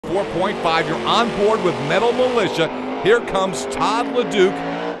4.5. You're on board with Metal Mulisha. Here comes Todd Leduc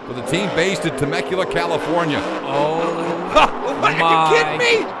for the team based in Temecula, California. Oh, Are you kidding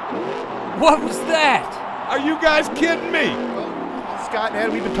me? What was that? Are you guys kidding me? Scott and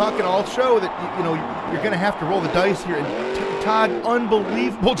Ed, we've been talking all show that you're going to have to roll the dice here. And Todd,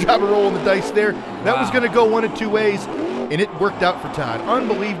 unbelievable job of rolling the dice there. That was going to go one of two ways, and it worked out for Todd.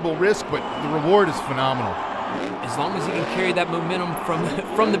 Unbelievable risk, but the reward is phenomenal. As long as he can carry that momentum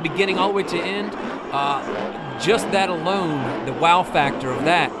from the beginning all the way to the end, just that alone, the wow factor of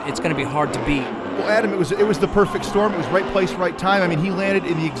that, it's going to be hard to beat. Well, Adam, it was the perfect storm. It was right place, right time. I mean, he landed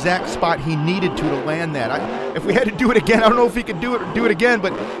in the exact spot he needed to land that. If we had to do it again, I don't know if he could do it again,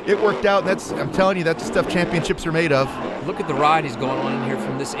 but it worked out. I'm telling you, that's the stuff championships are made of. Look at the ride he's going on in here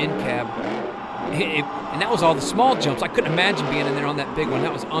from this end cab. And that was all the small jumps. I couldn't imagine being in there on that big one.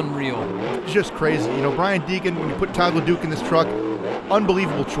 That was unreal. Just crazy. Brian Deegan, when you put Todd Leduc in this truck,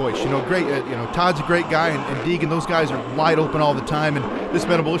 unbelievable choice. Great. Todd's a great guy, and Deegan, those guys are wide open all the time. And this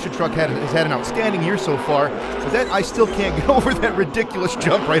Metal Mulisha truck has had an outstanding year so far. But that I still can't get over that ridiculous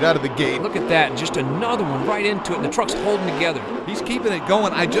jump right out of the gate. Look at that. Just another one right into it, and the truck's holding together. He's keeping it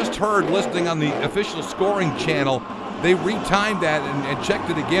going. I just heard, listening on the official scoring channel, they retimed that and checked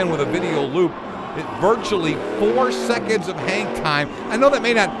it again with a video loop. Virtually 4 seconds of hang time. I know that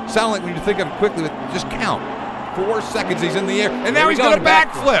may not sound like when you think of it quickly, but just count. 4 seconds, he's in the air, and now he's going to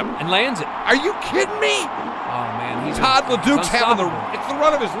backflip. And lands it. Are you kidding me? Oh, man. Todd Leduc's having it's the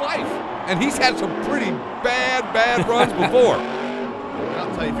run of his life. And he's had some pretty bad runs before.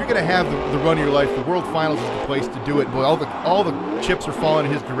 I'll tell you, if you're going to have the run of your life, the World Finals is the place to do it. Boy, all the chips are falling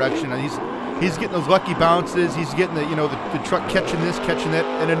in his direction. And he's getting those lucky bounces. He's getting the truck catching this, catching that,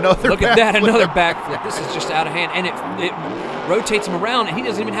 and another Look at that, another backflip. This is just out of hand. And it rotates him around, and he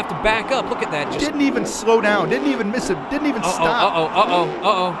doesn't even have to back up. Look at that. Didn't even slow down. Didn't even miss it. Didn't even stop.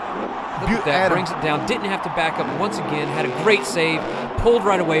 Look at that. Brings it down. Didn't have to back up once again. Had a great save. Pulled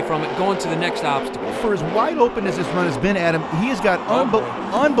right away from it. Going to the next obstacle. For as wide open as this run has been, Adam, he has got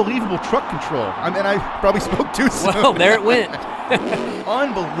unbelievable truck control. I probably spoke too soon. Well, there it went.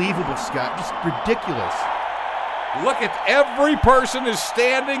 Unbelievable, Scott. Just ridiculous. Look at every person is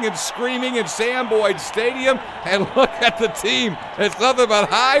standing and screaming in Sam Boyd Stadium, and look at the team. It's nothing but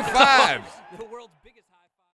high fives. The world's